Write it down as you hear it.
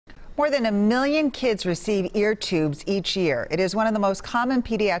More than 1 million kids receive ear tubes each year. It is one of the most common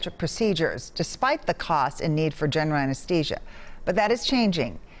pediatric procedures, despite the cost and need for general anesthesia. But that is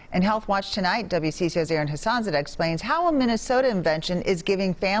changing. In Health Watch tonight, WCCO's Erin Hassanzadeh explains how a Minnesota invention is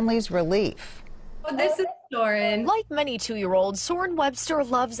giving families relief. Well, this is Soren. Like many 2-year-olds, Soren Webster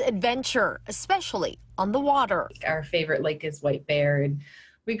loves adventure, especially on the water. Our favorite lake is White Bear, and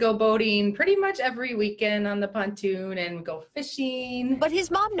we go boating pretty much every weekend on the pontoon and we go fishing. But his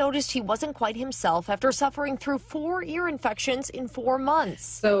mom noticed he wasn't quite himself after suffering through 4 ear infections in 4 months.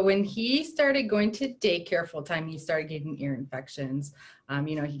 So when he started going to daycare full time, he started getting ear infections.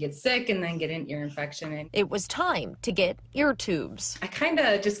 He gets sick and then get an ear infection. And it was time to get ear tubes. I kind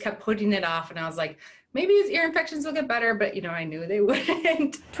of just kept putting it off, and I was like, maybe his ear infections will get better, but I knew they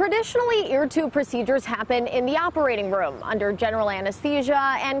wouldn't. Traditionally, ear tube procedures happen in the operating room under general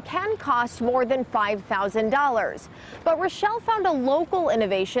anesthesia and can cost more than $5,000. But Rochelle found a local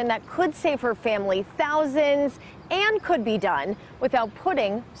innovation that could save her family thousands and could be done without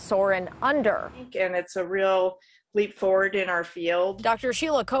putting Soren under. And it's a real leap forward in our field. Dr.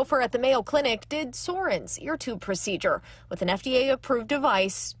 Sheila Kofer at the Mayo Clinic did Soren's ear tube procedure with an FDA-approved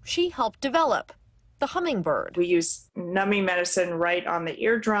device she helped develop. The Hummingbird. We use numbing medicine right on the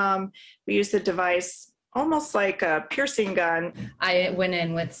eardrum. We use the device almost like a piercing gun. I went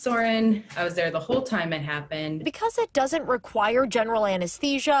in with Soren. I was there the whole time it happened. Because it doesn't require general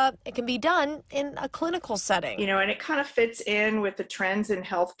anesthesia, it can be done in a clinical setting. And it kind of fits in with the trends in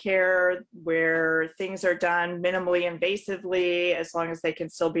healthcare where things are done minimally invasively as long as they can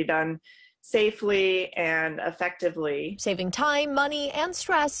still be done safely and effectively. Saving time, money, and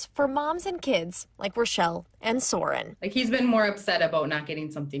stress for moms and kids like Rochelle and Soren. He's been more upset about not getting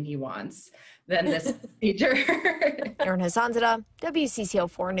something he wants than this procedure. Erin Hassanzadeh, WCCO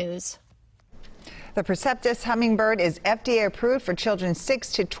 4 News. The Perceptus Hummingbird is FDA approved for children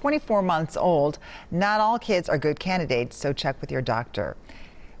 6 to 24 months old. Not all kids are good candidates, so check with your doctor.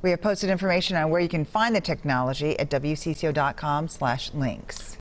 We have posted information on where you can find the technology at WCCO.com/links.